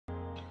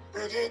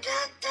This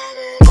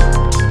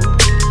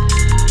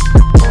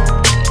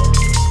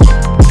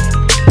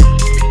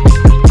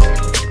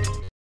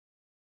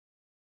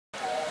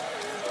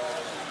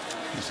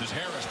is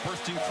Harris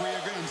bursting free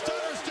again.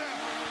 Stutter step.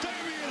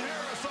 Damian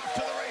Harris off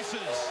to the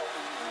races.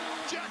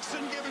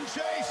 Jackson giving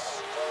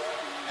chase.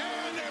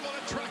 And able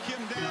to track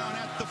him down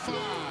at the 5.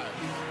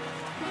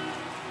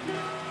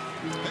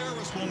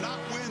 Harris will not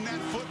win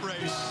that foot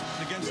race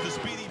against the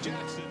speedy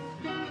Jackson.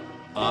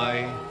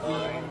 I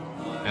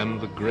am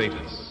the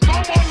greatest.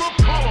 Someone with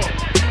power.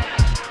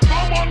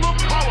 Someone with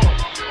power.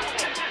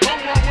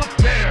 Someone with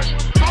dash.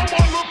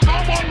 Someone with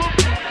power.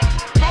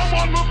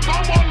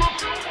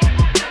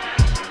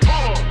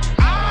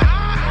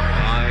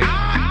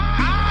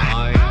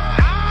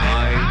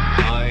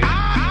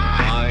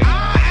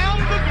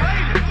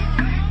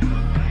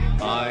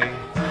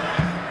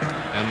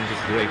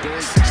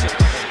 Greatest.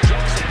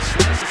 Jackson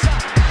slices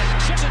aside, and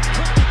Jackson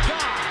quickly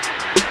gone.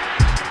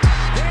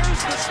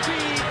 There's the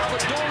speed of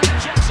Adoree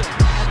Jackson.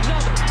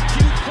 Another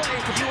huge play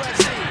for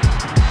USC.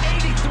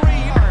 83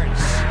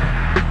 yards.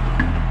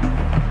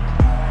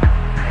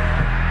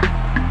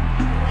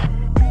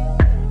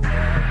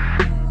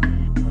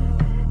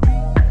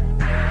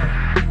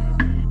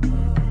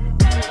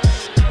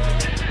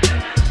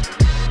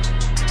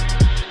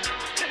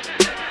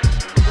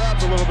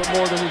 Grabs a little bit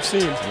more than we've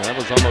seen. Yeah, that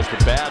was almost a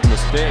bad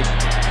mistake.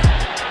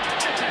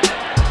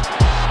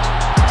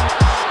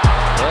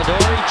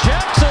 Adoree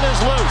Jackson is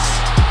loose.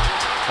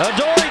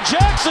 Adoree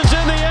Jackson's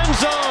in the end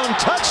zone.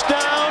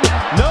 Touchdown.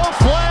 No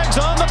flags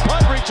on the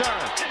punt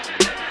return.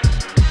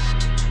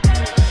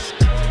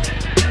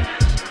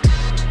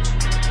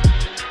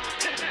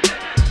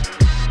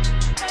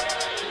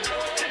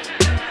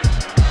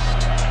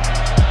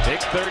 Big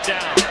third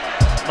down.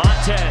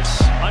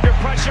 Montez under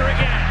pressure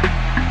again.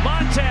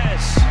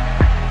 Montez.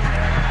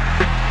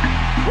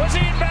 Was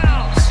he in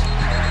bounds?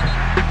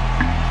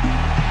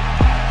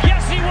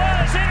 Yes, he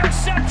was.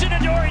 Interception,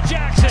 Adoree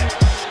Jackson.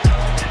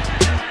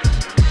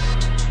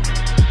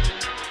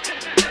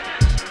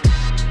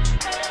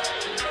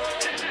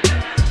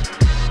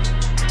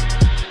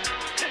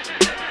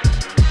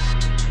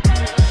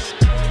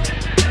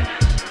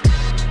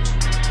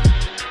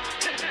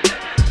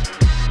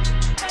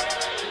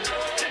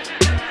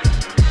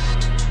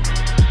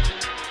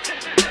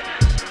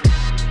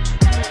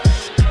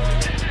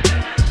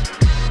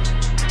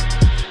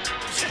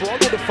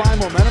 Struggle to find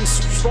momentum,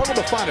 struggle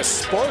to find a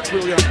spark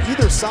really on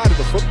either side of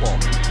the football.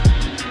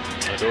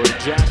 Adoree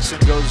Jackson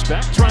goes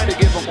back, trying to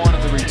give him one in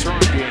the return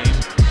game.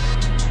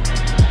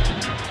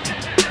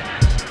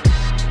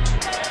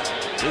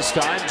 This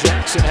time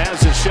Jackson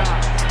has a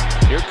shot.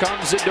 Here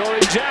comes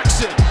Adoree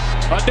Jackson.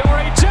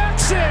 Adoree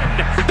Jackson!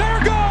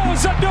 There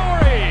goes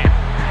Adoree!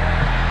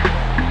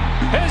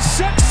 His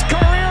 6th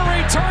career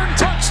return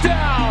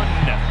touchdown!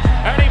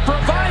 And he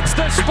provides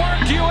the spark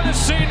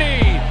USC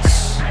needs.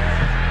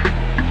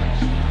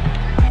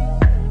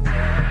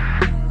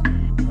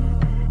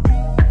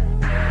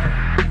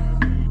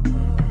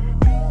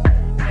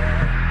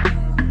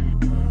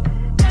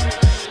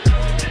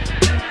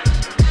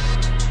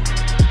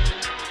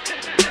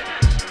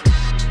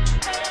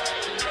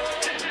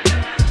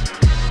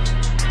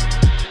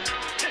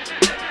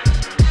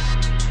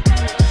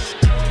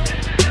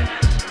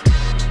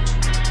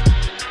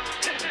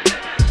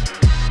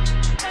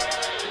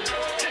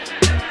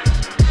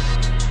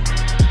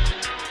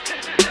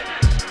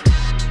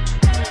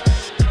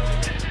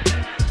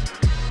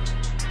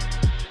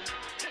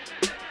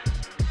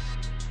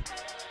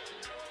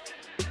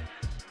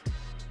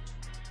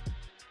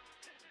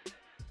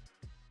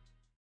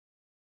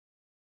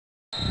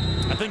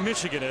 I think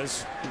Michigan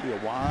is. It'll be a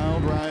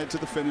wild ride to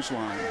the finish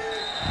line.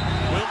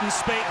 Wilton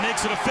Spate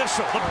makes it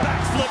official. The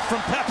backflip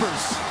from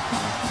Peppers.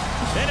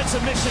 And it's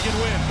a Michigan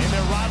win in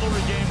their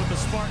rivalry game with the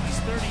Spartans,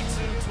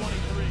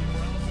 32-23.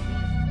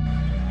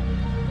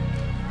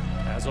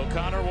 As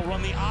O'Connor will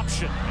run the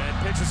option and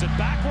pitches it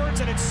backwards,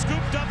 and it's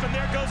scooped up, and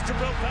there goes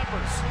Jabrill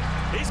Peppers.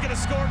 He's going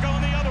to score going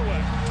the other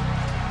way.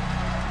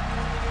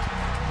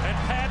 And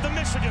pad the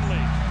Michigan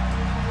lead.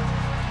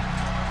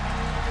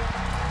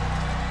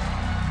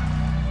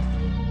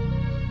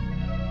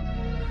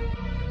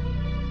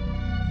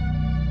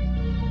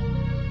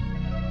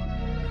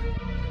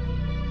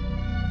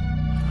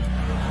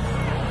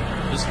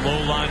 This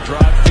low line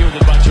drive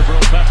fielded by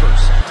Jabrill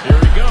Peppers. Here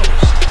he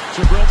goes.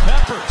 Jabrill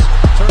Peppers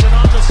turning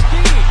on the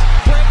speed.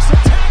 Breaks the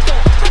tackle.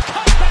 The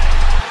cutback.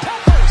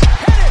 Peppers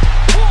headed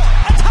for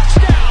a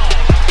touchdown.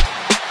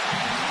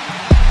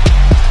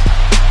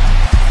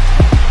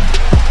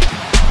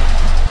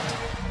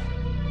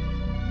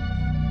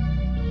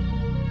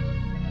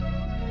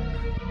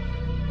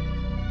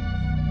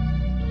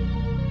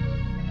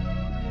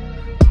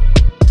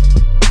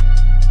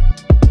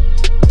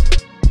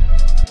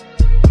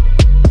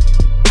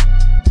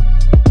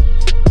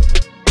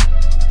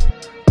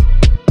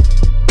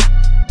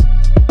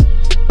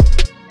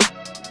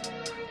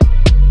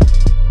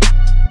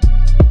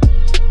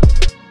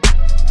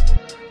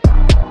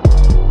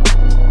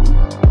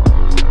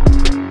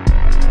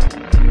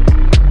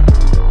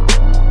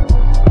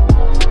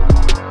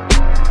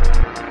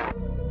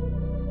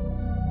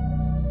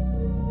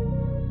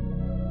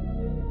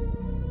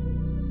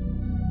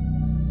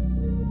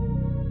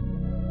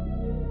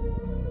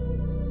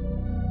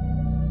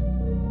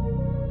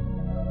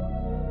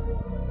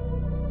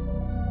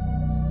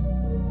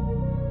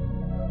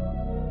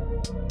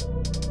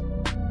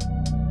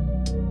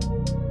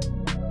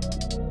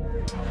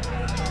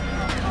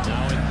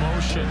 Now in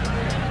motion.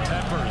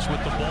 Peppers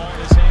with the ball in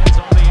his hands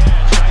on the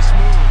edge. Nice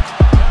move.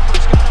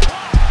 Peppers got a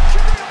block.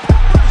 Jabrill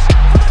Peppers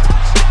for the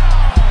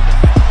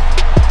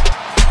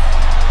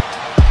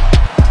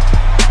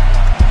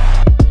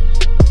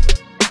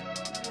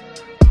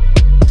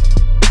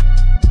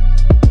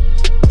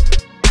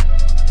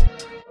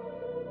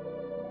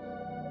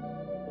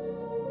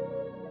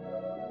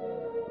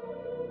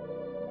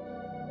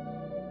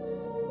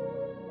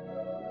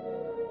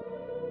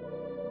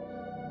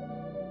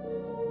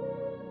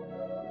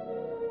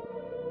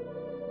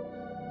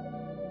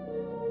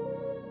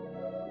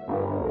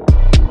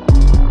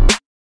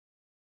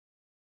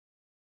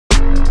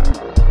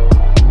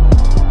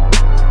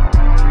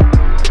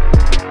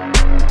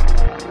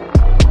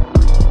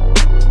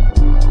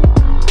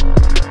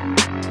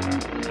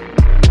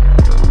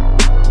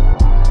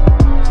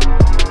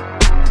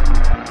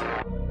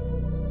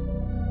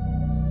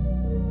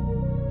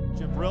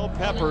Jabrill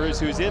Peppers,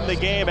 who's in the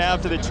game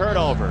after the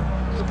turnover.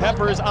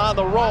 Peppers on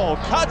the roll,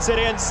 cuts it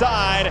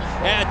inside,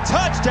 and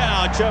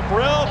touchdown,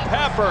 Jabrill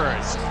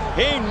Peppers.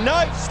 He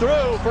knifes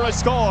through for a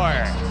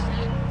score.